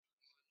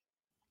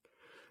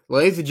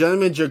Ladies and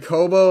gentlemen,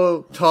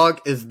 Jacobo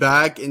Talk is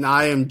back, and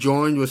I am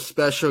joined with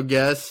special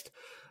guest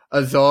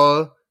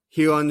Azal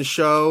here on the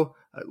show.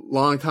 A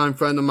longtime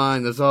friend of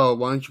mine, Azal.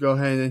 Why don't you go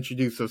ahead and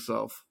introduce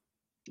yourself?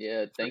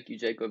 Yeah, thank you,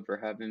 Jacob, for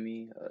having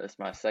me. It's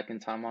my second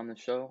time on the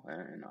show,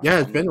 and Yeah,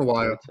 it's I'm been a looking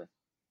while. forward to.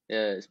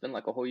 Yeah, it's been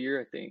like a whole year,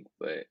 I think,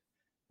 but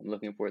I'm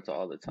looking forward to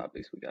all the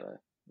topics we gotta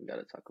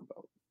talk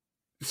about.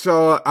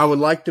 So I would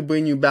like to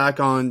bring you back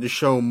on the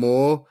show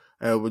more.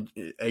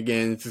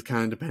 Again, it's just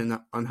kind of depending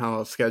on how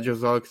our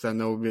schedules are, because I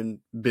know we've been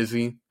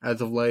busy as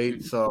of late.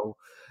 Hmm. So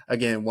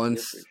again, Yeah, for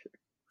once sure.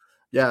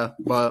 Yeah,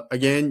 but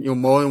again, you're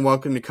more than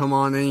welcome to come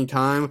on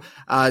anytime.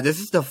 This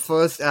is the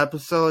first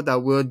episode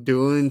that we're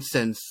doing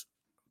since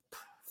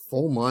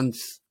 4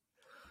 months.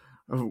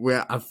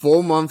 We're a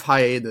 4 month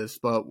hiatus,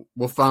 but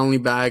we're finally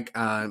back.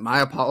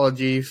 My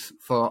apologies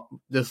for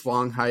this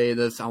long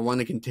hiatus. I want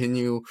to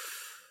continue.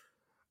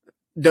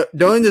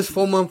 During this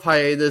 4 month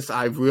hiatus,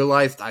 I've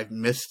realized I've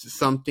missed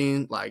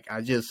something. Like, I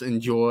just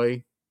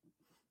enjoy,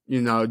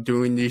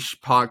 doing these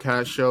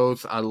podcast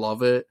shows. I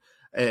love it.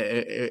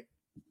 It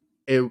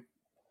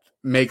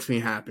makes me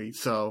happy.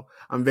 So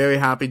I'm very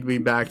happy to be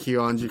back here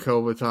on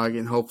Jacobo Talk,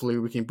 and hopefully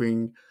we can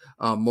bring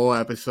more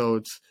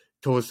episodes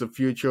towards the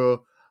future.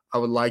 I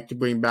would like to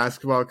bring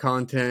basketball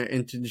content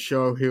into the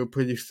show here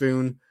pretty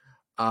soon.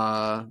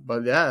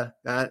 But yeah,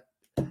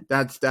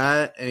 that's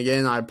that. And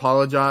again, I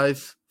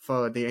apologize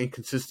for the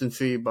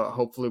inconsistency, but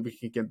hopefully we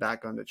can get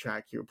back on the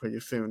track here pretty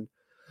soon.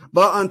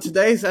 But on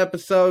today's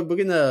episode, we're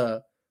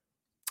gonna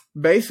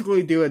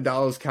basically do a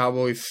Dallas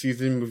Cowboys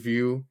season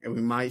review, and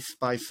we might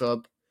spice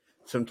up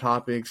some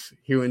topics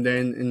here and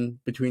then in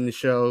between the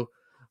show.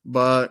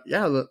 But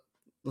yeah,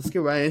 let's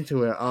get right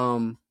into it.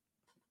 I'm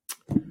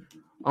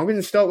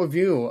gonna start with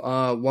you.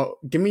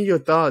 Give me your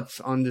thoughts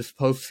on this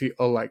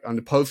on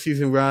the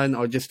postseason run,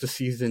 or just the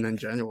season in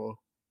general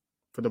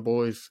for the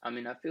boys. I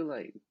mean, I feel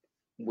like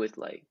with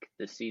like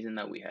the season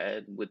that we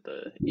had, with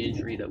the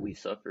injury that we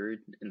suffered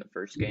in the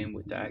first game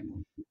with Dak,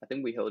 I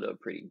think we held up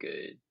pretty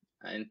good.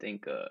 I didn't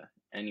think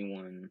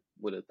anyone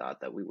would have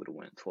thought that we would have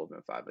went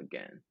 12-5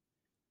 again.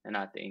 And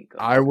I think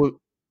I would.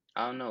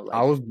 I don't know,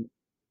 I like, was.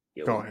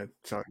 yeah, Go what? ahead.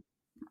 Sorry.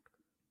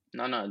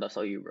 No, that's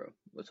all you, bro.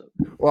 What's up?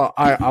 Well,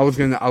 I was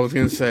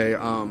gonna say,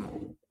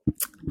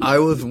 I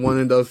was one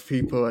of those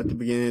people at the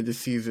beginning of the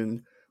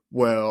season.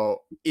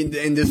 Well, and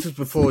this is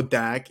before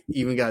Dak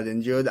even got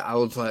injured. I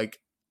was like,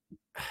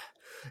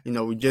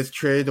 we just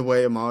traded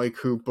away Amari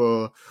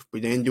Cooper. We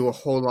didn't do a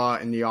whole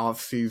lot in the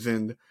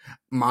offseason.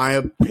 My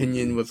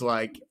opinion was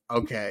like,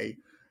 okay,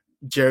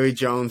 Jerry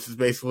Jones is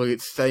basically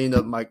setting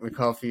up Mike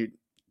McCarthy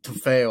to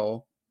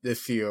fail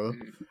this year,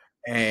 Mm,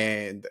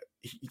 and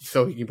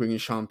so he can bring in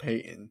Sean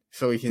Payton,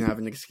 so he can have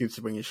an excuse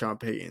to bring in Sean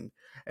Payton.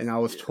 And I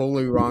was yeah,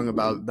 totally wrong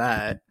about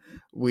that.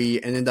 We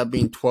ended up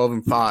being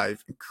 12-5.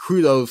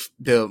 Kudos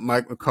to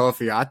Mike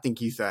McCarthy. I think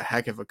he's a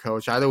heck of a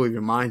coach. I don't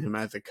even mind him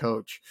as a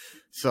coach.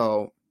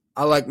 So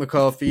I like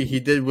McCarthy. He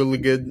did really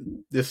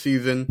good this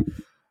season.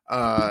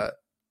 Uh,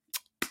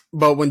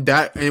 but when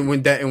Dak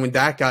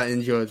got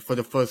injured for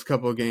the first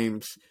couple of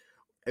games,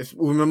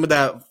 remember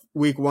that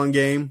week 1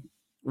 game? oh,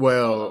 that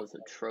Well, was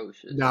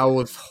atrocious, that man.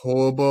 was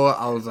horrible.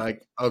 I was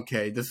like,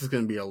 okay, this is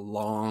going to be a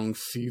long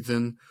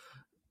season.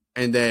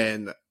 And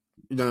then,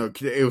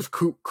 it was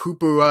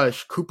Cooper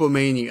Rush, Cooper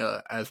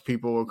Mania, as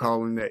people were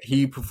calling it.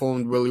 He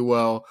performed really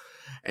well.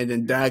 And then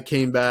Mm-hmm. Dak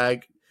came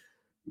back.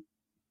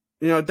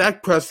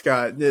 Dak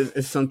Prescott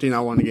is something I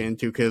want to get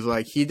into, because,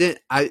 like,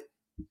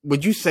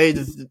 would you say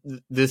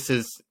this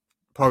is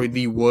probably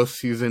the worst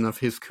season of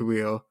his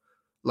career,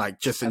 like,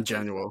 just I in think,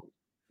 general?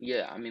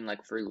 yeah, I mean,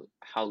 like for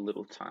how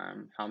little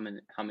time, how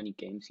many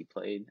games he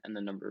played, and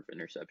the number of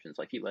interceptions,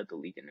 like he led the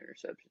league in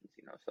interceptions.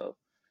 So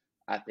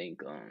I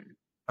think,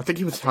 I think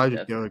he I was think tied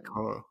with Derek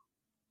definitely, Carr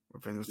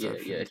with yeah,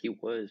 interceptions. he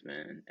was,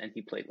 man, and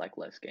he played like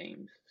less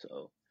games,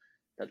 so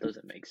that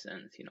doesn't make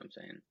sense. You know what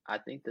I'm saying? I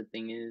think the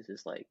thing is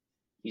like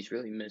he's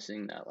really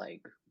missing that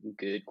like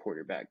good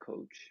quarterback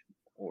coach,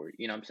 or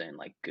what I'm saying,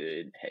 like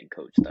good head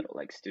coach that'll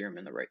like steer him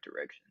in the right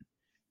direction.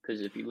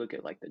 Because if you look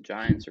at like the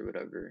Giants or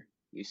whatever,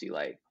 you see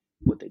like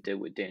what they did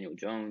with Daniel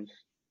Jones.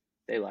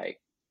 They like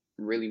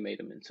really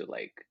made him into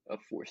like a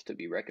force to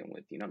be reckoned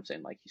with. You know what I'm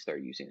saying? Like he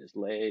started using his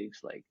legs,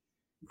 like,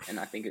 and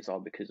I think it's all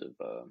because of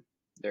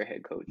their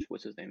head coach.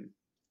 What's his name?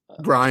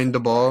 Uh, Brian the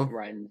ball.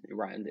 Ryan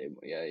Dable.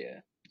 Yeah, yeah.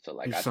 So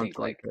like He's I think something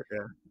like like,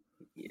 that,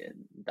 yeah. yeah,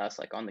 that's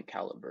like on the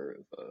caliber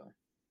of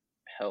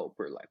help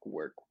or like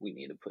work we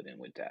need to put in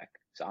with Dak.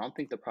 So I don't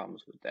think the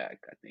problem's with Dak.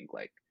 I think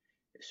like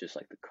it's just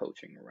like the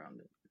coaching around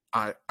it.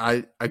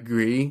 I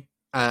agree.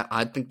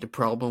 I think the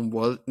problem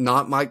was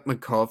not Mike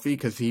McCarthy,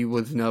 because he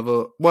was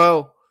never.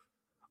 Well,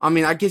 I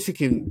mean, I guess you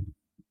can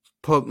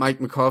put Mike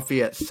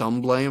McCarthy at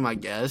some blame, I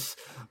guess.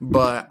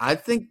 But I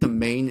think the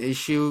main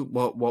issue,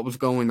 what was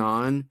going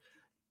on,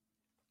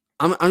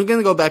 I'm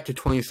gonna go back to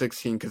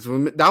 2016, because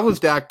that was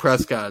Dak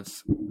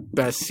Prescott's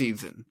best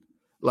season,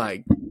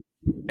 like,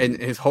 in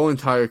his whole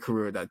entire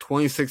career. That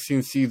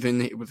 2016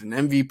 season, he was an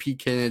MVP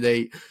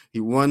candidate. He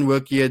won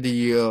Rookie of the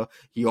Year.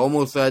 He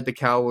almost led the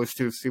Cowboys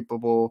to a Super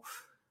Bowl.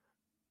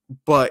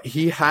 but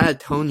he had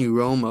Tony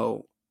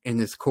Romo in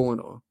his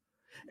corner,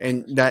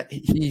 and That's true. that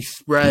he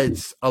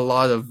spreads a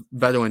lot of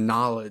veteran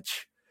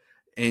knowledge,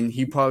 and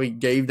he probably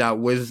gave that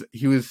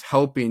he was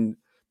helping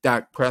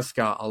Dak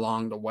Prescott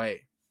along the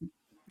way.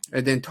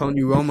 And then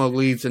Tony Romo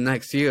leaves the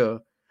next year,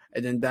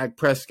 and then Dak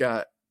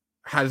Prescott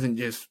hasn't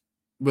just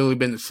really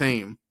been the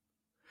same.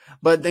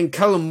 But then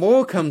Kellen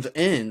Moore comes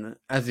in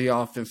as the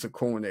offensive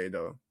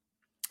coordinator.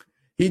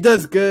 He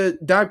does good.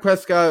 Dak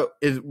Prescott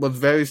was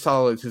very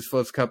solid his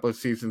first couple of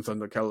seasons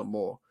under Kellen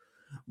Moore.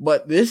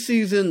 But this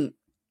season,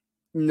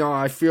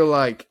 I feel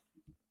like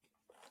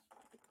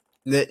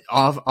that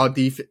our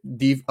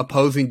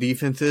opposing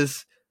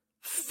defenses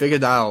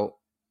figured out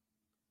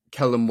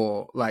Kellen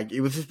Moore. Like,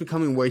 it was just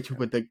becoming way too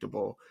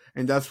predictable.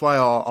 And that's why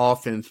our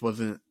offense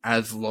wasn't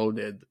as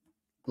loaded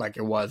like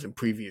it was in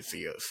previous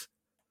years.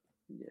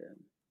 Yeah.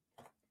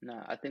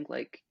 Nah, I think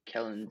like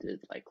Kellen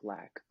did like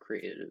lack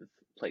creative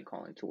play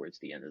calling towards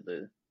the end of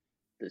the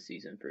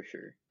season for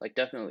sure. Like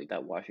definitely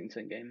that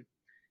Washington game.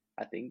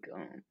 I think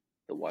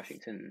the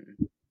Washington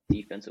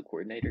defensive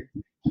coordinator,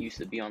 he used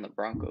to be on the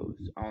Broncos.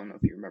 I don't know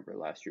if you remember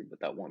last year, but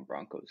that one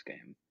Broncos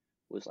game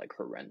was like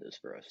horrendous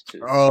for us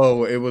too.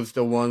 Oh, it was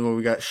the one where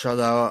we got shut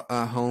out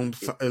at home,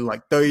 It,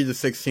 like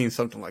 30-16,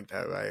 something like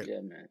that, right? yeah,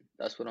 man.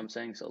 That's what I'm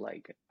saying. So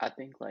like I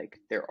think like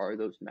there are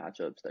those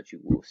matchups that you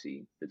will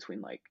see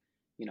between like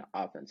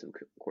offensive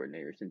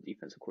coordinators and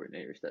defensive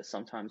coordinators that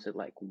sometimes it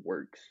like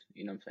works,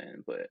 you know what I'm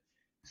saying? But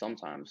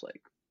sometimes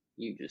like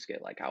you just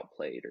get like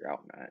outplayed or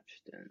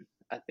outmatched. And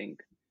I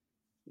think,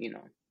 you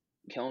know,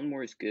 Kellen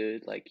Moore is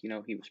good, like,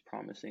 he was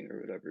promising or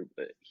whatever,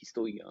 but he's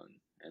still young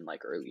and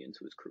like early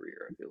into his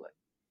career, I feel like.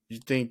 You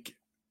think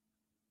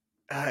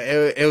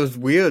it was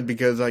weird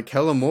because like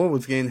Kellen Moore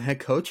was getting head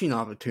coaching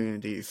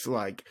opportunities.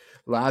 Like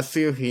last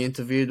year, he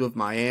interviewed with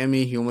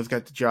Miami. He almost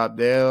got the job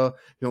there.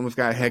 He almost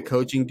got a That head was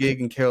coaching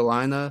gig in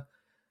Carolina,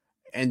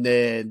 and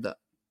then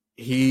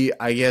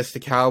I guess the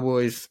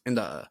Cowboys and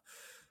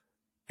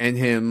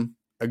him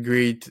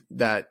agreed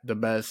that the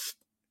best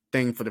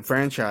thing for the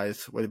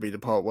franchise would be to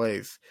part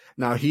ways.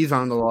 Now he's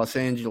on the Los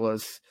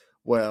Angeles.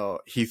 Well,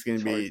 he's going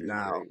to be Chargers,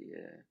 now right?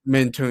 Yeah.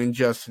 mentoring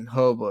Justin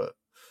Herbert.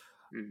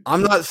 Mm,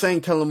 I'm not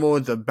saying Kellen Moore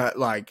is a bad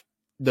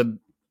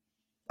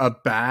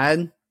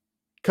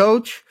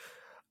coach.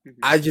 mm-hmm.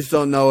 I just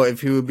don't know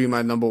if he would be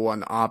my number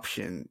one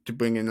option to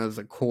bring in as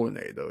a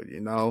coordinator,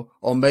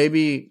 or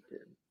maybe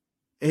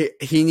Yeah.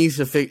 he needs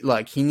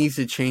to he needs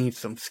to change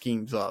some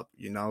schemes up,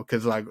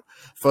 because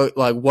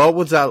what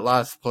was that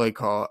last play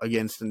call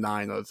against the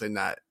Niners in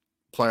that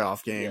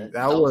playoff Yeah, game?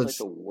 that was like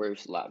the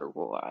worst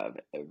lateral I've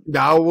ever,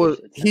 That like was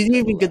worst attempt at a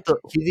lateral.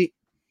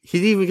 he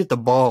didn't even get the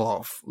ball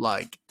off.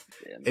 Like,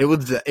 Yeah, it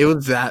man.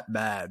 was that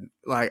bad.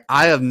 Like,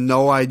 I have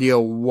no idea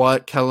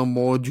what Kellen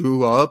Moore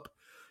drew up.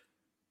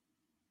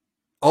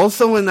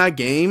 Also, in that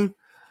game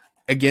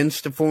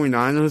against the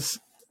 49ers,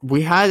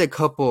 we had a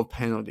couple of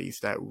penalties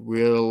that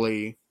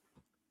really,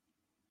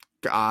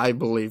 I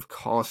believe,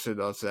 costed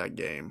us that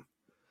game.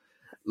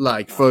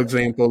 Like, Nah, for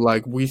definitely. example,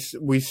 like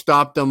we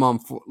stopped them on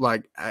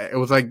it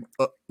was like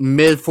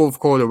mid fourth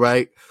quarter,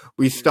 right?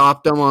 We Mm-hmm.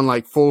 stopped them on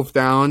like fourth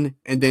down,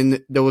 and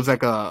then there was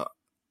like a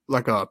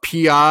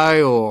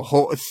PI or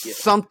Yeah,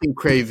 something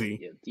crazy.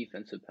 yeah,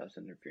 defensive pass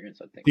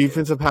interference, I think. Yeah,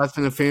 Defensive pass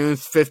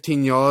interference,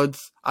 15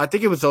 yards. I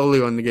think it was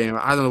earlier in the game.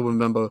 I don't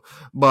remember,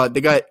 but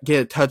they get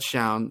a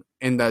touchdown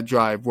in that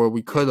drive where we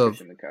yeah, could have,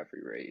 Christian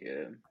McCaffrey, right?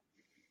 Yeah,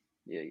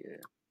 yeah, yeah.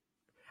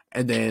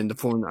 and then the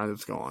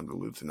 49ers go on to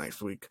lose the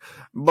next week.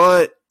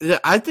 But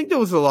I think there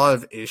was a lot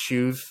of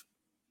issues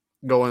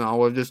going on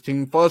with this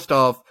team. First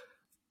off,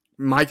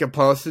 Micah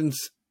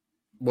Parsons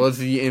was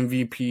the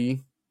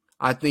MVP.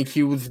 I think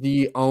he was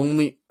the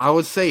only. I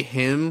would say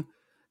him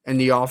and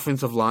the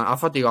offensive line. I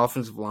thought the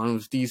offensive line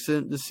was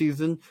decent this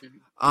season.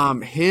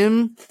 Mm-hmm.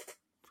 Him.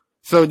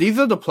 So these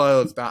are the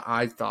players that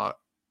I thought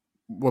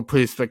were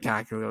pretty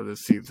spectacular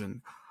this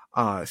season.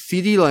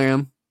 CeeDee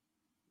Lamb,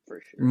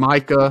 For sure.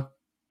 Micah,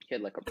 He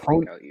had like a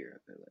Tony. breakout year, I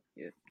feel like.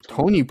 Yeah,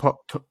 Tony.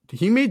 Tony,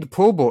 he made the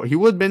Pro Bowl. He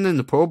would have been in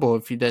the Pro Bowl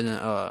if he didn't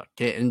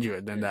get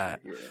injured. Than Injured, that.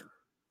 yeah.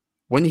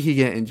 When did he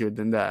get injured?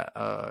 Than that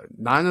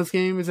Niners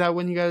game, is that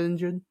when he got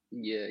injured?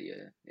 Yeah,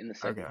 yeah. In the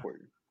second Okay.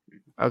 quarter.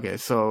 Mm-hmm. Okay,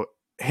 so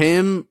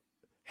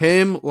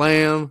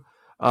Lamb,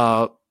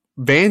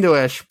 Van Der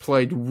Esch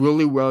played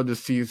really well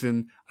this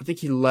season. I think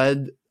he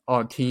led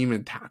our team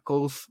in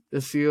tackles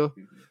this year,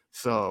 Mm-hmm.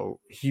 so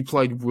he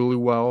played really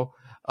well.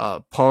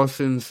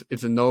 Parsons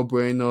is a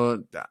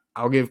no-brainer.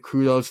 I'll give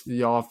kudos to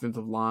the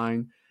offensive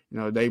line.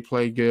 They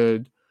played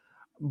good,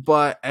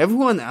 but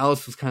everyone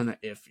else was kind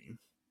of iffy.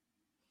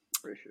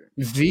 For sure.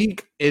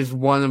 Zeke is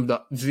one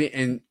of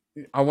and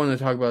I want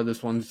to talk about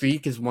this one.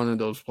 Zeke is one of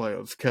those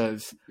players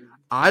because Mm-hmm.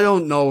 I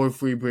don't know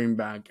if we bring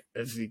back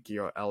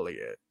Ezekiel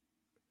Elliott.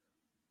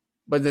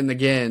 But then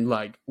again,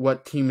 like,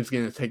 what team is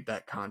going to take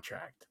that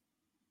contract?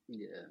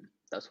 Yeah,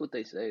 that's what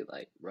they say.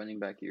 Like running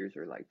back years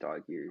are like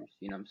dog years.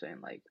 You know what I'm saying?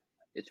 Like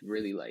it's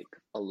really like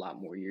a lot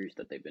more years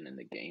that they've been in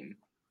the game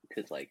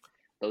because like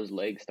those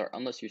legs start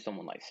unless you're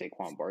someone like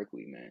Saquon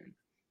Barkley, man.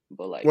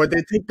 But like, Where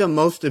they take the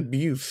most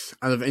abuse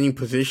out of any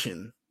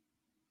position,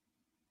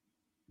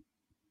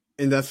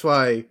 and that's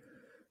why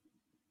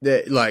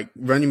like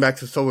running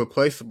backs are so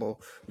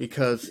replaceable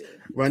because yeah,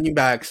 running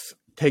backs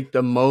take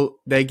the most.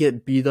 They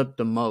get beat up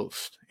the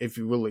most if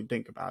you really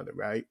think about it,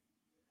 right?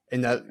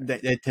 And that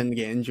right, they tend to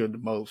get injured the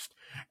most.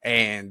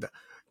 And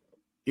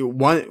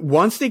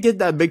once they get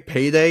that big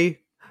payday,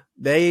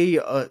 they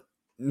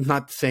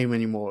not the same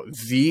anymore.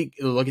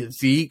 Look at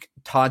Zeke,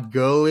 Todd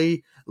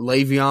Gurley,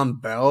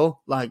 Le'Veon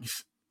Bell, like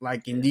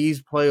in yeah,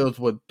 these players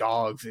were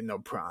dogs in their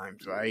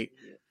primes, yeah, right?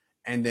 yeah,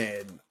 And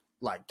then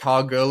like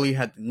Todd Gurley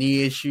had the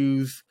knee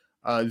issues.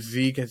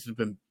 Zeke has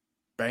been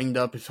banged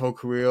up his whole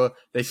career.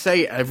 They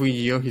say every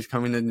year he's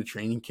coming into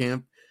training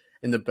camp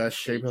in the best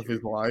shape of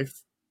his injured,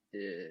 life,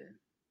 yeah.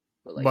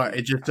 But like but he,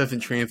 it just I don't doesn't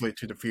know, translate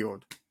to the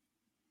field.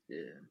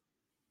 yeah.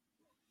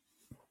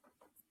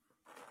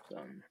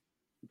 So,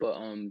 but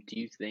do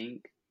you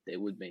think they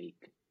would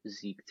make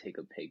Zeke take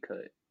a pay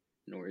cut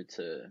in order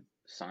to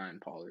sign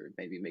Pollard,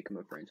 maybe make him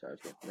a franchise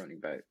running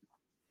back?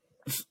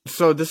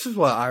 So this is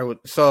what I would.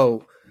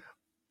 So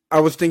I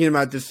was thinking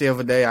about this the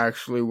other day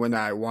actually when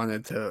I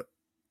wanted to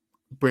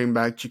bring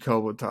back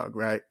Jacobo talk.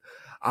 Right,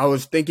 I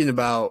was thinking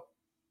about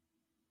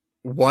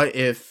what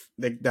if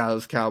the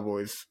Dallas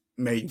Cowboys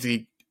made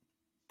Zeke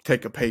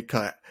take a pay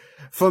cut.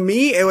 For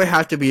me, it would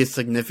have to be a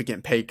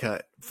significant pay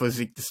cut for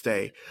Zeke to Yeah,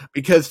 stay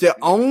because yeah,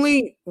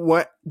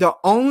 the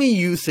only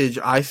usage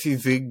I see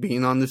Zeke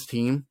being on this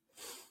team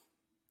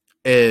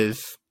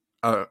is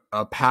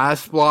a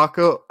pass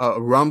blocker,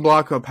 a run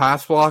blocker, a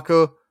pass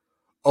blocker,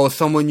 or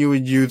someone you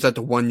would use at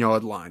the 1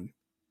 yard line.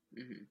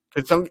 mm-hmm.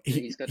 Because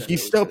Yeah. He's got a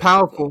he's nose still for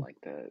something powerful. like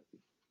that.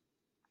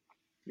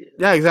 Yeah,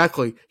 Yeah,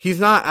 exactly. He's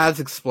not as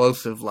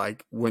explosive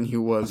like when he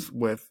was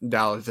with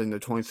Dallas in the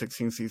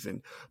 2016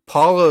 season.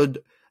 Pollard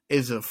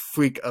is a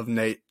freak of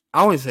nature.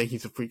 I wouldn't say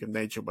he's a freak of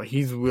nature, but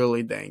he's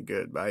really dang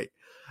good, right?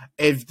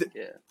 If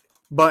yeah,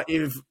 But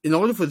if in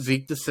order for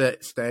Zeke to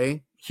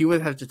stay, he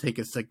would have to take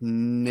a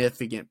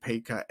significant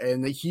pay cut,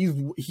 and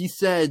he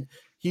said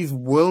he's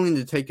willing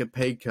to take a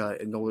pay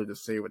cut in order to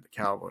stay with the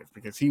Cowboys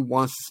because he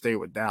wants to stay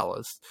with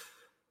Dallas.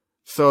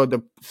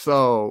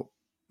 So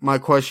my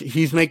question,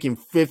 he's making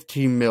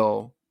 15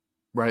 mil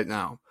right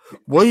now.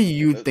 What do yeah.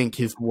 you That's think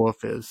his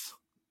worth is?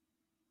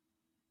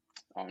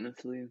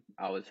 honestly,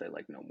 I would say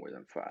like no more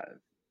than five.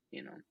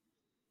 You know,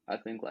 I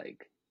think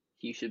like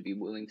he should be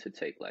willing to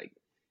take like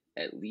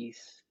at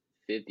least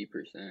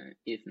 50%,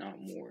 if not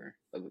more,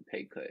 of a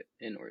pay cut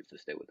in order to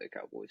stay with the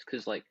Cowboys.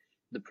 Cause like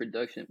the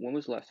production, when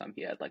was the last time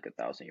he had like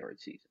 1,000 yard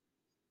season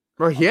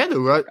Well, he on had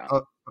like like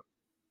on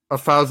a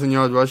 1,000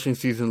 yard rushing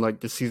season like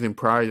the season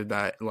prior to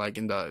that, like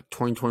in the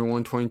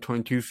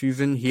 2021-2022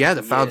 season. He had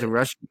a yeah. thousand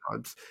rushing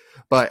yards,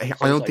 but I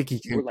So it's don't like think he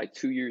we're came. like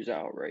 2 years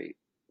out, right?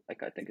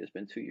 Like I think it's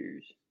been 2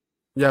 years.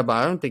 Yeah, but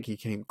I don't think he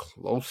came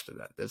close to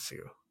that this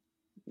year.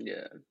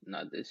 Yeah,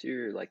 not this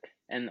year. Like,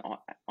 and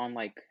on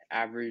like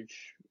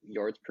average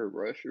yards per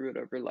rush or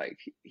whatever, like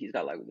he's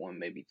got like 1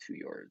 maybe 2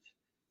 yards.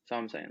 So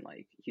I'm saying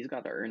like he's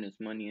got to earn his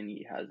money and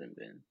he hasn't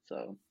been.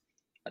 So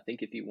I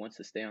think if he wants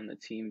to stay on the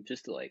team,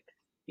 just to like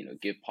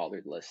give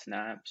Pollard less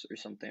snaps or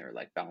something, or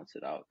like balance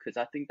it out, because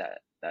I think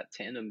that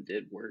tandem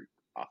did work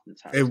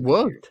It oftentimes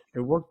this year. worked.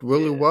 It worked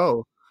really Yeah,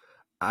 well.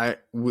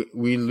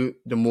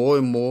 The more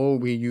and more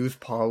we used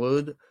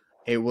Pollard,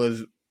 it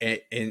was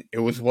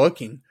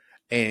working,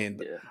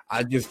 and yeah,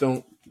 I just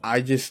don't.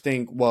 I just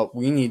think what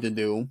we need to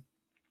do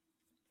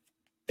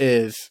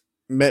is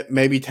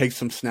maybe take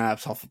some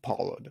snaps off of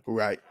Pollard,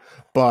 right?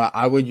 But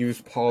I would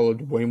use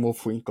Pollard way more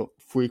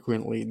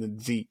frequently than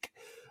Zeke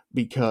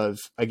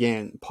because,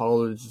 again,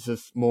 Pollard is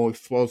just more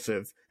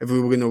explosive. If we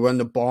were going to run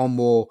the ball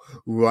more,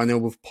 run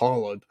it with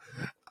Pollard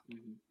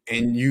hmm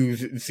and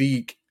use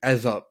Zeke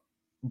as a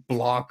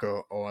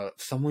blocker or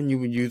someone you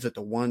would use at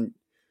the 1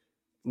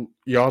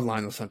 yard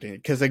line or something.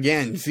 Because,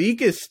 again,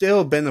 Zeke is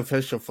still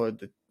beneficial for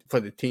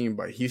the team,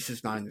 but he's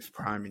just not in his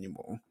prime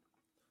anymore.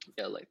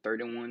 yeah, like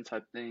 31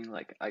 type thing.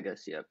 Like I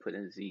guess yeah, put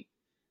in Zeke,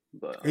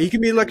 but He can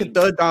be I like a mean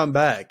third down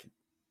back.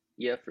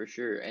 yeah, for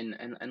sure. And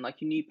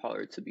like you need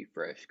Pollard to be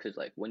fresh because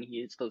like when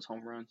he hits those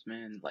home runs,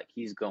 man, like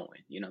he's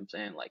going. You know what I'm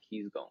saying? Like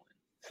he's going.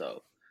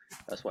 So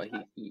that's why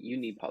you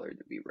need Pollard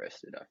to be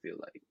rested. I feel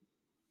like.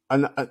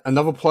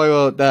 Another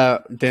player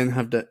that didn't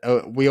have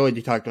the we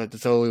already talked about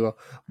this earlier,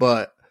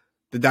 but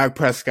the Dak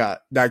Prescott,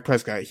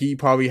 he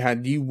probably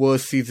had the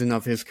worst season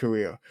of his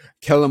career.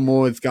 Kellen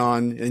Moore is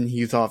gone and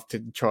he's off to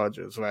the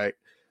Chargers, right?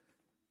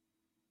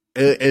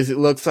 It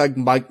looks like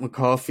Mike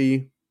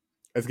McCarthy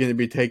is going to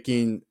be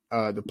taking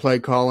the play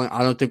calling. I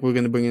don't think we're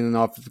going to bring in an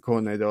offensive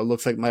coordinator. It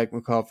looks like Mike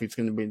McCarthy is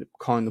going to be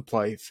calling the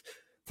plays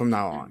from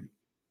now on. Mhm.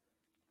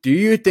 Do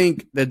you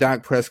think the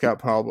Dak Prescott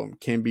problem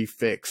can be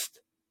fixed?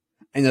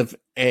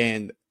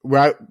 And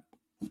right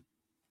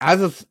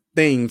as of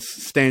things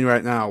stand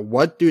right now,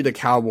 what do the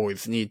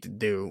Cowboys need to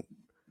do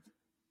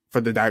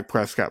for the Dak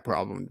Prescott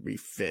problem to be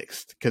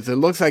fixed? Because it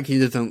looks like he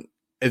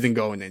isn't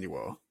going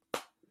anywhere.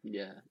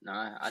 Yeah, no,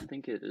 I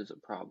think it is a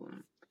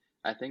problem.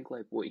 I think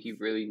like what he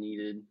really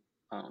needed,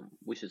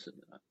 which is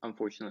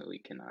unfortunately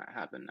cannot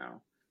happen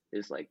now,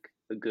 is like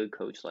a good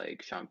coach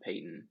like Sean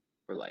Payton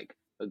or like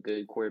a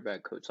good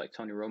quarterback coach like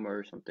Tony Romo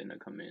or something to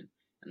come in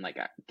and like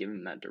give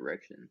him that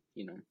direction,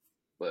 you know.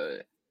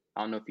 But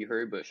I don't know if you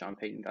heard, but Sean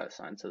Payton got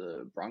signed to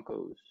the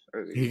Broncos He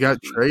earlier this got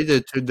week.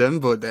 traded to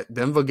Denver. That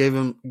Denver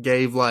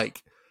gave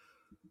like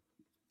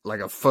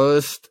a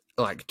first,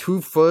 like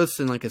 2 firsts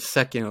and like a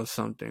second or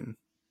something.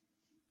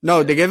 No,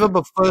 Yeah. they gave up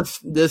a first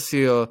this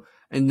year,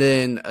 and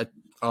then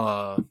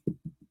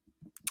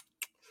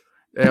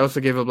they also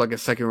gave up like a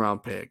second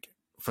round pick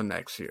for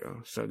next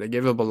year. So they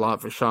gave up a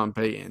lot for Sean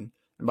Payton.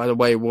 And by the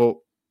way, we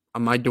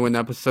might do an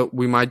episode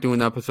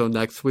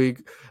next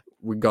week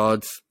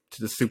regards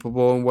to the Super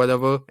Bowl and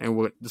whatever, and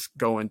we'll just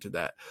go into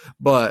that.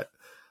 But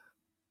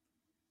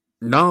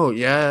no,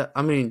 yeah,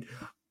 I mean,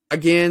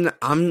 again,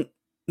 I'm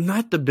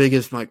not the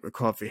biggest Mike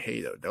McCarthy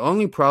hater. The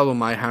only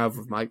problem I have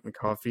with Mike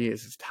McCarthy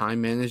is his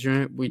time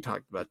management. We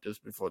talked about this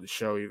before the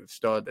show even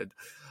started.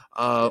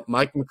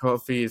 Mike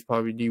McCarthy is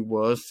probably the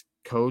worst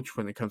coach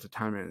when it comes to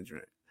time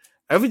management.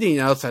 Everything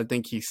else, I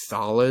think he's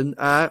solid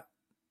at.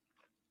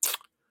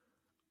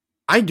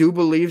 I do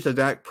believe that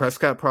Dak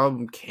Prescott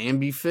problem can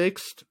be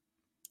fixed.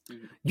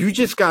 Mhm. You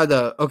just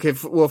gotta,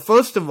 well,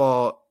 first of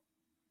all,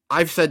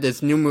 I've said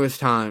this numerous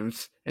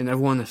times, and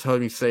everyone has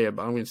heard me say it,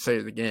 but I'm going to say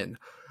it again.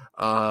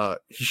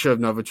 He should have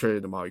never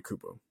traded Amari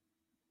Cooper.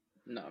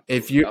 No,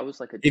 That was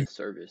like a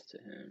disservice to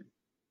him.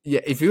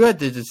 Yeah, if you had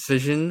the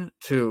decision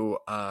to,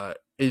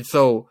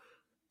 so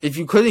if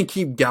you couldn't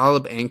keep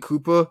Gallup and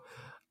Cooper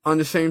on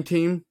the same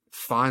team,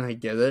 fine, I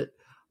get it,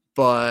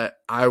 but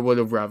I would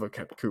have rather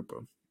kept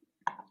Cooper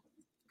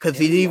because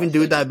he didn't even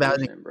do that bad.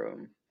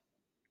 Bro.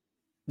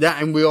 Yeah,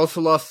 and we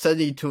also lost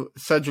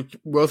Cedric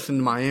Wilson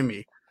to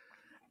Miami,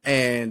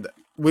 and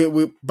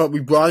we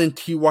brought in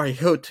T.Y.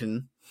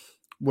 Hilton,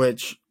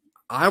 which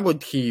I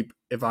would keep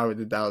if I were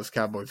the Dallas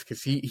Cowboys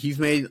because he's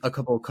made a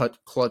couple of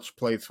clutch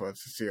plays for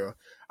us this year.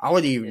 I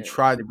would even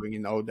try to bring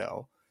in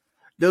Odell.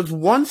 There's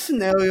one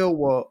scenario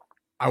where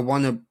I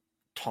want to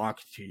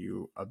talk to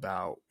you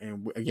about,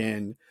 and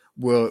again,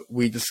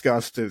 we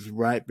discussed this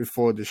right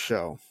before the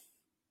show.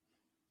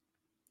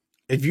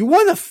 If you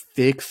want to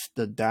fix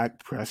the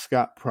Dak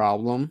Prescott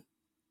problem,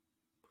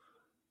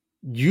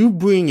 you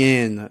bring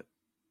in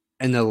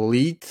an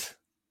elite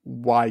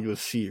wide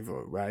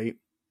receiver, right?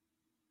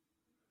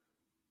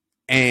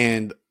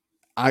 And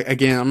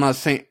I'm not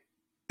saying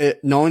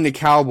knowing the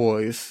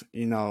Cowboys,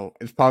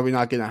 it's probably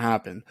not going to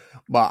happen.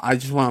 But I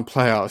just want to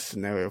play out a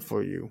scenario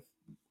for you.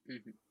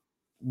 Mm-hmm.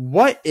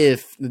 What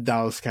if the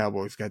Dallas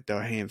Cowboys got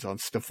their hands on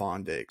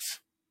Stephon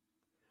Diggs?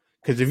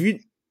 Because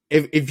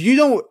if you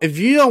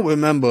don't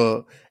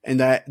remember in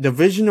that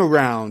divisional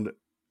round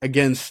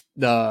against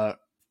the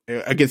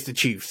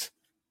Chiefs,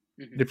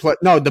 mm-hmm. The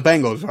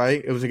Bengals,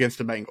 right? It was against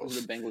the Bengals. It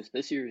was the Bengals.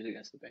 This year is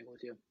against the Bengals,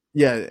 yeah.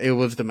 Yeah, it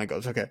was the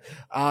Bengals. Okay.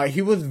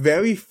 He was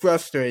very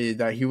frustrated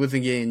that he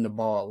wasn't getting the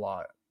ball a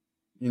lot.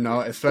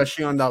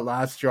 Especially on that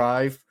last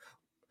drive.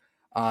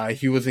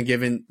 He wasn't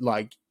given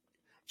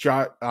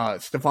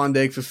Stephon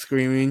Diggs was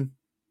screaming.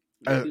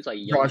 Yeah, he was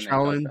yelling Josh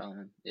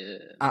Allen.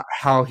 Yeah.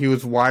 How he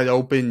was wide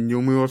open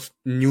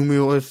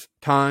numerous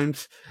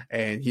times,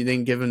 and he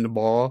didn't give him the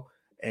ball,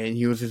 and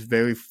he was just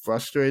very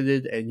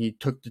frustrated, and he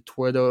took to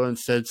Twitter and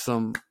said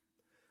some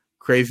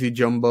crazy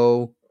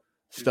jumbo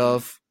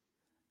stuff.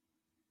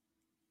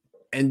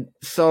 And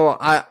so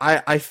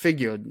I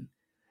figured.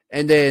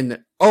 And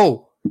then,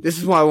 this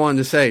is what I wanted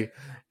to say.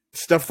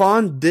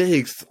 Stephon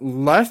Diggs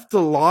left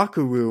the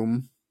locker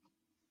room.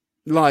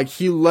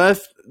 He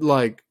left,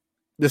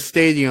 the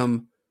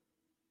stadium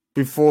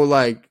before,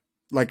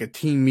 a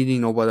team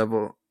meeting or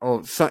whatever.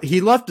 He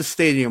left the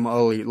stadium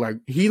early.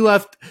 He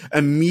left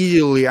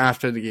immediately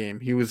after the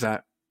game. He was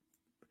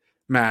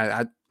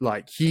mad.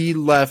 He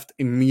left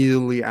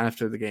immediately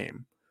after the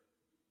game.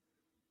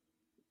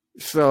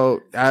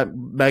 So that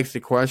begs the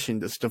question: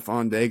 does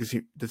Stephon Diggs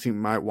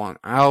might want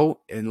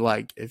out, and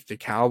if the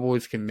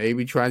Cowboys can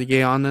maybe try to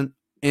get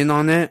in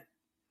on it?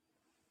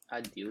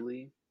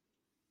 Ideally,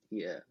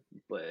 yeah,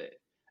 but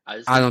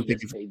I don't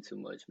think he's paid too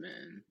much,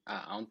 man.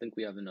 I don't think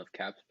we have enough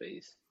cap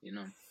space.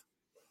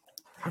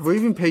 Have we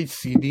even paid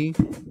CD?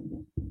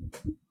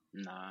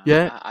 Nah.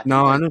 Yeah, I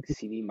don't think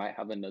CD might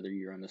have another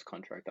year on this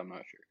contract. I'm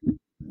not sure.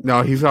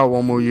 No, he's got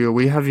one more year.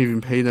 We haven't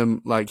even paid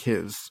him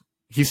his.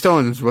 He's still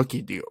in his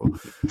rookie deal.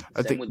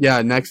 I think.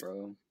 Yeah, next.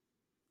 Bro.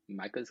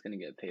 Micah's gonna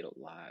get paid a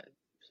lot.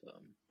 So.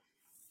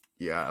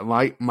 Yeah,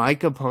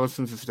 Micah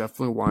Parsons is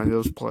definitely one of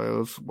those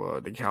players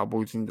where the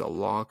Cowboys need to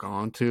lock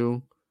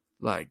onto,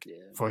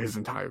 for his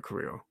entire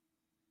career.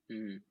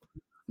 Mm.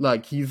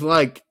 He's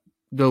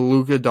the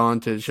Luka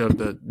Doncic of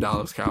the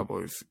Dallas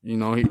Cowboys.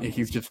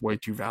 He's just way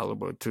too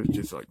valuable to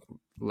just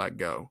let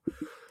go.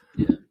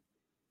 Yeah.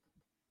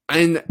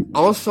 And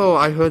also,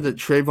 I heard that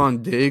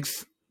Trayvon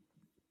Diggs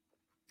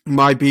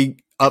might be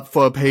up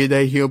for a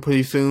payday here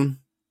pretty soon.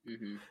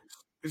 Mm-hmm.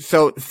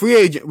 So free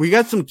agent, we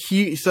got some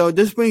key. So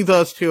this brings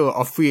us to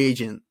a free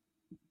agent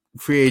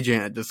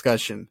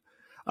discussion.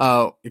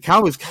 The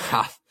Cowboys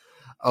got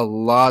a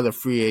lot of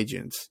free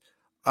agents.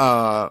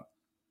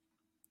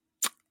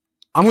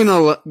 I'm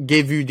gonna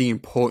give you the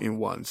important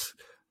ones.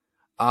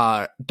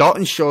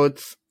 Dalton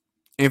Schultz,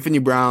 Anthony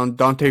Brown,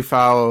 Dante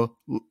Fowler,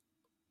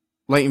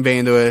 Leighton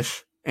Vander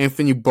Esch,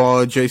 Anthony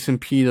Barr, Jason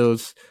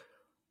Peters,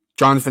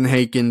 Jonathan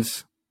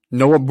Hankins,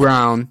 Noah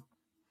Brown,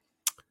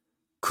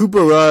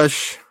 Cooper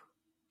Rush,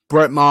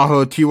 Brett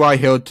Maher, T.Y.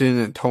 Hilton,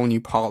 and Tony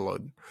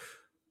Pollard,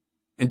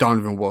 and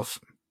Donovan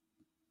Wilson.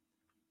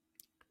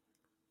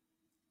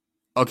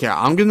 Okay,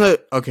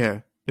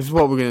 this is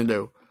what we're gonna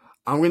do.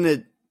 I'm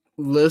gonna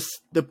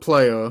list the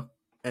player,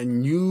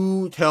 and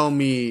you tell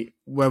me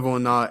whether or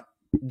not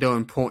they're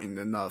important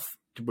enough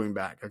to bring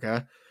back,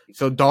 okay?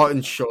 So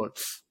Dalton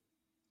Schultz.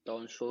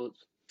 Dalton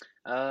Schultz.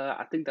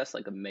 I think that's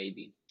like a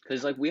maybe.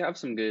 Cause like we have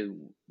some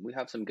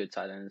good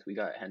tight ends. We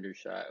got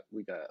Hendershot.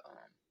 We got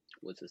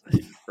what's his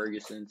name,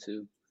 Ferguson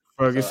too.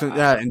 Ferguson,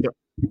 yeah, and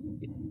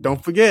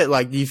don't forget,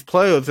 like these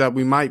players that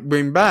we might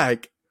bring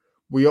back,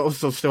 we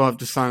also still have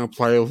to sign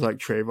players like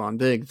Trayvon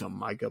Diggs and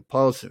Micah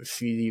Parsons,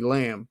 CeeDee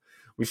Lamb.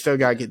 We still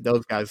gotta get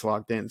those guys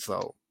locked in.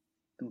 So,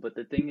 but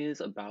the thing is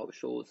about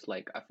Schultz,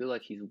 like I feel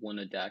like he's one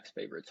of Dak's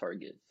favorite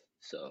targets.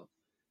 So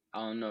I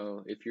don't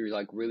know if you're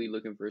like really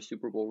looking for a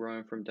Super Bowl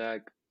run from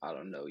Dak. I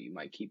don't know. You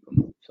might keep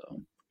him.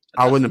 So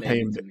I wouldn't pay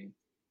him.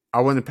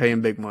 I wouldn't pay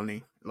him big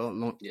money.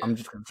 Yeah. I'm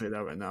just gonna say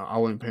that right now. I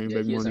wouldn't pay him big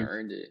money. He hasn't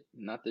earned it.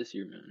 Not this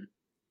year, man.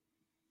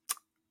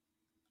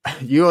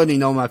 You already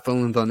know my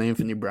feelings on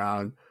Anthony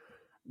Brown.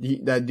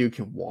 That dude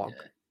can walk.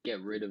 Yeah.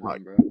 Get rid of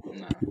him, bro.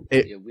 Nah.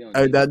 We don't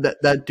need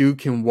that dude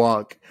can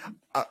walk.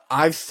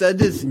 I've said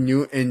this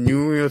in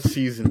numerous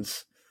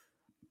seasons.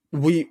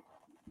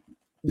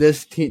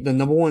 This team, the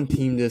number one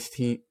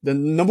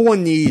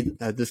need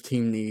that this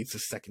team needs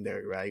is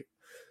secondary, right?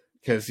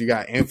 Because you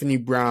got Anthony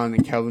Brown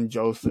and Kelvin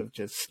Joseph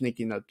just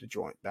sneaking up the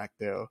joint back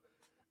there,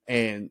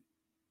 and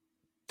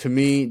to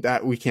me,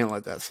 that we can't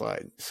let that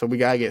slide. So we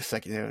gotta get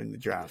secondary in the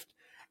draft.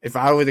 If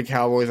I were the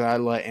Cowboys,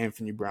 I'd let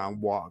Anthony Brown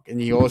walk, and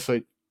he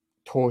also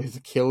tore his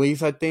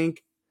Achilles, I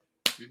think.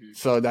 Mm-hmm.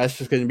 So that's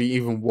just going to be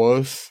even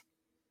worse.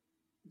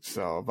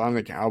 So if I'm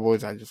the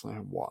Cowboys, I just let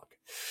him walk.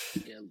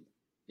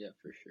 Yeah,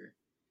 for sure.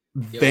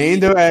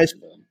 Vander Esch,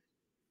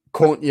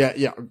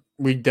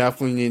 we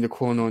definitely need a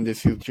corner on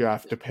this year's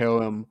draft to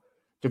pair him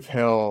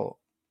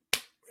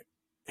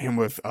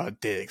with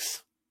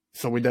Diggs.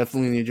 So we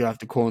definitely need to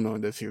draft a corner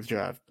on this year's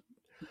draft.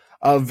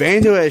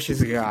 Vander Esch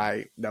is a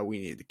guy that we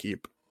need to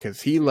keep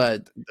because he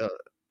led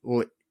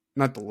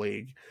not the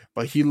league,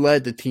 but he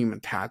led the team in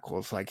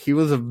tackles. Like he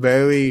was a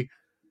very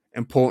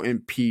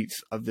important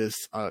piece of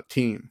this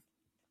team.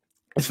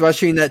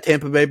 Especially in that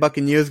Tampa Bay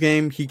Buccaneers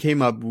game, he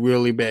came up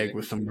really big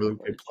with some really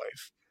good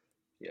plays.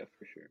 Yeah,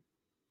 for sure.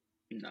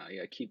 Nah,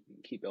 yeah, keep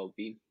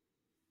LB.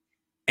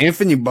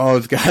 Anthony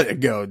Barr's got to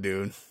go,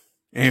 dude.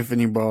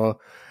 Anthony Barr.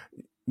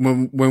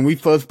 When we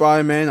first brought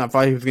him in, I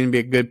thought he was going to be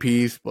a good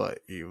piece, but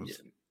he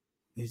was.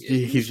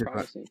 He's just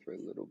promising for a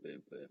little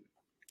bit, but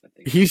I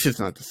think he's just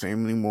not the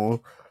same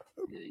anymore.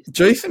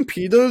 Jason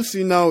Peters,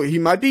 he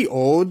might be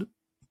old,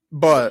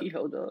 but he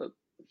held up.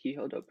 He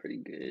held up pretty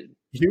good.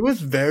 He was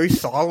very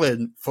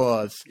solid for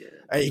us.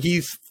 Yeah.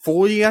 He's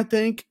 40, I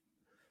think,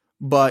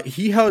 but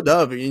he held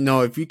up.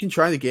 If you can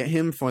try to get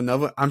him for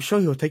another, I'm sure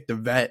he'll take the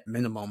vet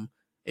minimum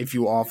if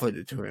you offered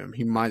it to him.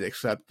 He might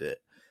accept it.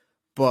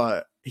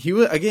 But he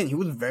was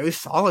very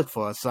solid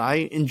for us.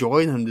 I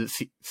enjoyed him this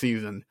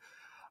season.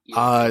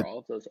 Yeah, for all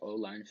of those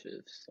O-line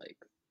shifts, like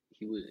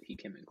he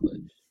came in clutch.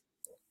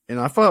 And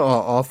I thought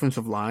our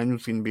offensive line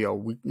was going to be our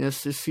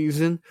weakness this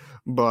season,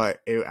 but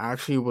it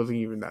actually wasn't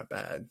even that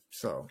bad.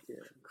 So,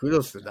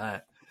 kudos to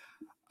that.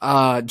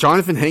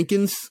 Jonathan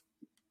Hankins,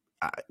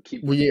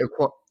 we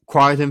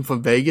acquired him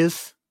from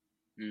Vegas.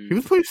 He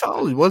was pretty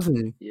solid, wasn't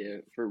he? Yeah,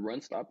 for run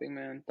stopping,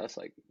 man, that's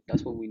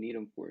what we need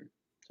him for.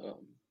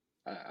 So,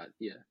 I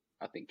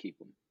think keep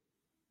him.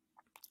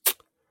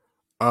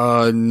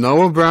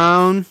 Noah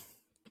Brown.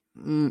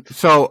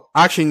 So,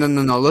 actually,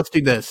 no. Let's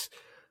do this.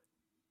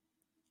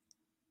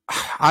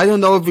 I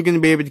don't know if we're going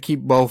to be able to keep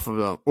both of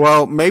them.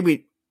 Well,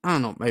 maybe. I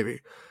don't know. Maybe.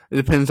 It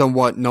depends on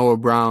what Noah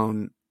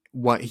Brown,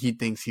 what he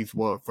thinks he's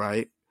worth,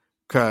 right?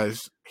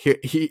 Because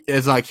he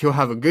is like, he'll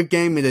have a good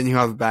game and then he'll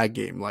have a bad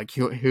game. Like,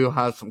 he'll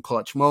have some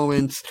clutch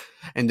moments,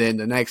 and then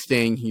the next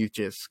thing, he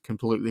just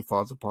completely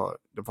falls apart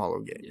the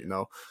following game,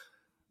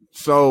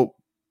 So,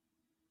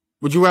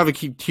 would you rather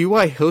keep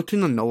T.Y.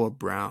 Hilton or Noah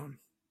Brown?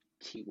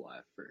 T.Y.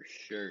 for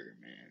sure,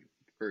 man.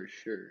 For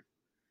sure.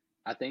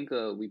 I think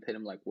we paid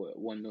him like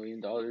 $1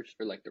 million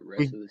for like the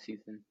rest of the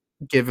season.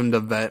 Give him the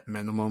vet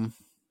minimum.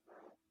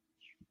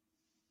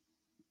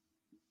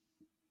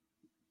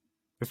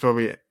 That's what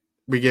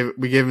we give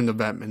him the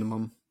vet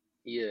minimum.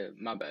 Yeah,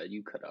 my bad,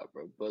 you cut out,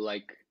 bro. But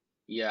like,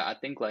 yeah, I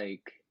think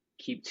like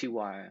keep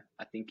T.Y.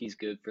 I think he's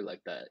good for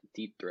like that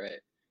deep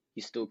threat.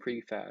 He's still pretty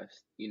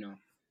fast.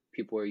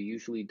 People are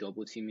usually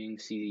double teaming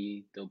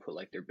CD. They'll put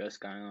like their best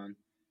guy on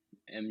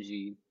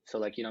MG. So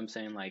like, you know what I'm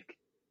saying? Like,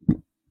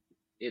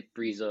 it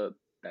frees up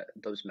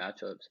those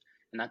matchups.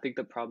 And I think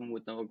the problem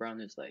with Noah Brown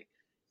is like,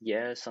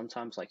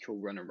 sometimes like he'll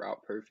run a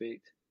route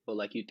perfect, but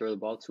like you throw the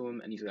ball to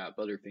him and he's got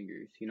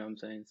butterfingers, you know what I'm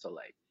saying? So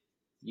like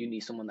you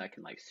need someone that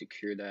can like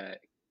secure that,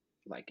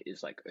 like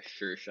is like a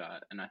sure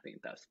shot, and I think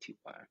that's Ty.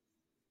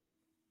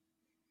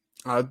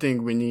 I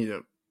think we need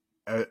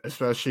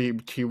especially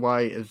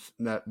Ty is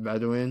that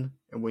veteran,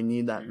 and we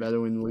need that Mm-hmm.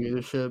 veteran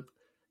leadership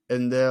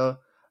in there.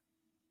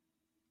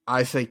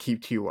 I say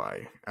keep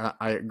Ty.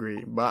 I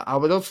agree, but I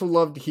would also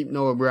love to keep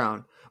Noah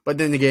Brown. But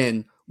then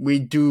again, we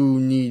do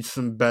need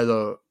some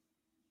better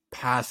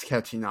pass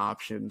catching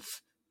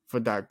options for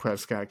Dak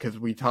Prescott because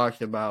we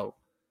talked about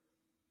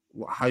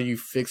how you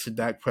fix the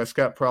Dak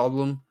Prescott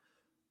problem.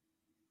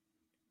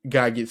 You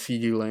gotta get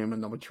CD Lamb a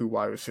number 2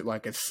 wide receiver,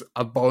 like it's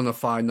a bona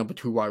fide number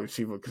 2 wide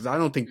receiver. Because I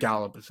don't think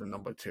Gallup is a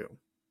number 2.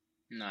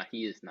 Nah,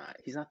 he is not.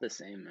 He's not the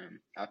same, man.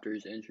 After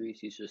his injuries,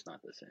 he's just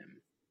not the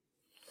same.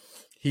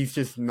 He's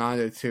just not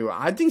a 2.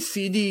 I think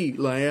CD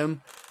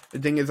Lamb. The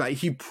thing is, like,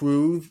 he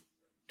proved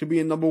to be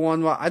a number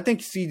 1. I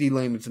think CD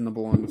Lamb is a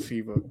number 1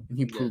 receiver, and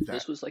he proved that.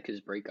 This was like his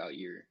breakout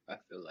year. I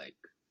feel like.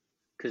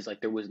 Because,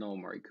 like, there was no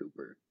Amari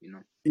Cooper, you know?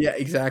 Yeah,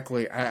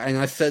 exactly. And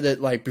I said it,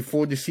 like,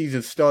 before the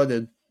season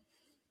started,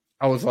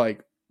 I was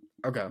like,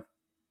 okay,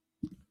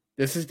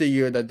 this is the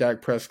year that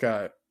Dak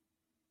Prescott...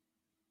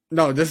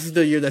 No, this is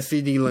the year that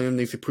CD Lamb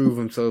needs to prove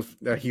himself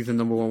that he's the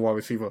number 1 wide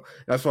receiver.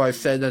 That's what I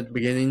said at the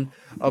beginning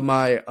of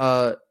my...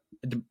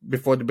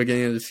 before the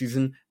beginning of the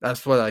season.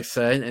 That's what I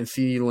said, and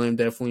CD Lamb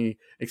definitely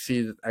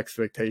exceeded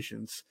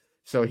expectations.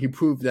 So he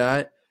proved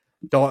that.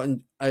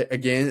 Dalton,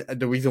 again,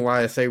 the reason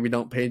why I say we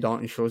don't pay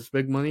Dalton Schultz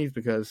big money is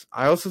because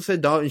I also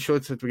said Dalton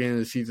Schultz at the beginning of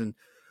the season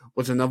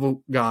was another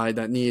guy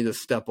that needed to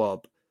step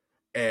up.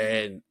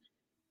 And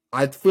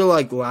I feel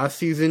like last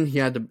season he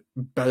had a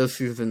better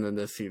season than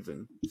this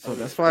season. So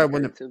that's why I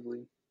wouldn't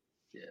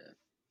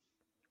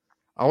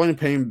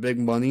pay him big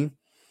money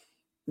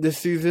this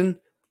season.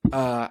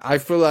 I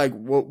feel like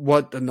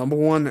what the number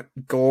 1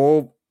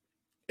 goal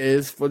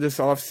is for this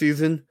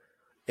offseason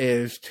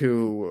is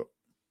to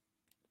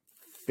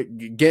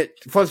get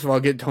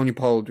Tony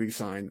Pollard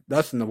re-signed.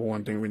 That's the number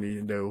 1 thing we need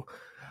to do.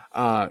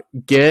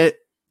 Get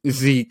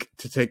Zeke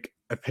to take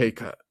a pay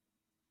cut.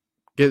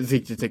 Because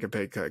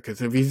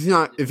if he's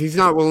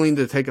not willing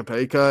to take a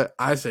pay cut,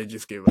 I say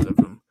just get rid of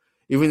him.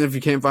 Even if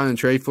you can't find a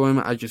trade for him,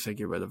 I just say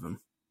get rid of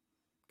him.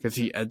 Because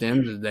at the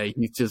end of the day,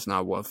 he's just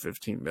not worth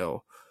 $15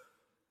 million.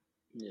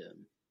 Yeah,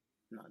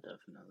 no,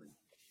 definitely.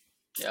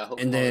 Yeah, I hope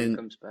Pollard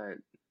comes back.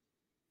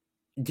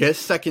 Get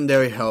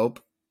secondary help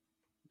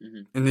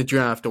in the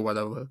draft or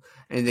whatever,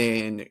 and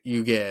then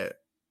you get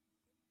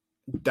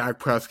Dak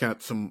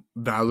Prescott some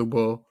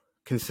valuable,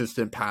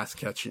 consistent pass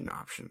catching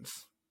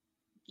options.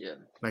 Yeah,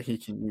 that he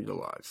can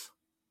utilize.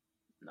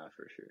 Not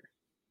for sure.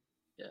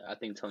 Yeah, I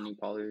think Tony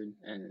Pollard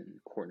and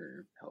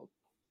corner help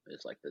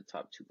is like the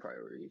top 2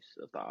 priorities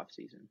of the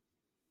offseason.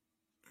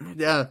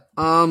 Yeah.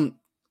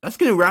 That's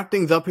gonna wrap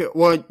things up here.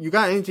 Well, you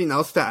got anything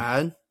else to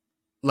add?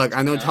 Like,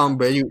 I know Tom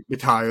Brady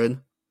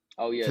retired.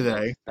 Oh yeah,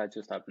 today. That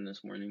just happened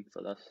this morning,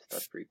 so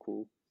that's pretty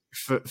cool.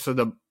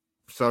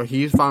 So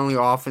he's finally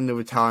off into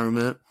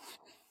retirement.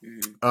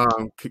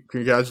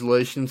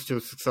 Congratulations to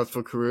a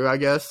successful career, I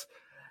guess.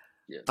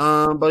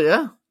 Yeah. But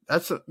yeah,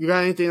 you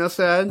got anything else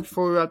to add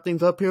before we wrap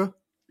things up here?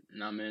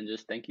 Nah, man,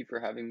 just thank you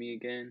for having me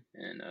again,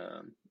 and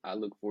I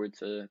look forward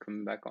to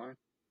coming back on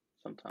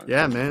sometime.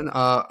 Yeah, man.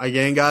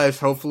 Again, guys,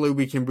 hopefully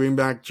we can bring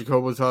back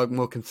Jacobo Talk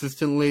more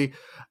consistently,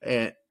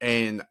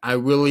 and I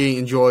really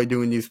enjoy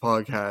doing these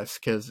podcasts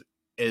because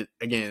it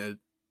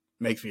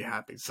makes me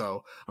happy.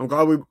 So I'm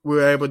glad we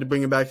were able to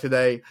bring it back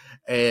today,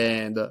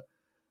 and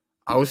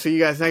I will see you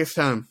guys next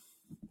time.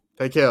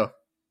 Take care.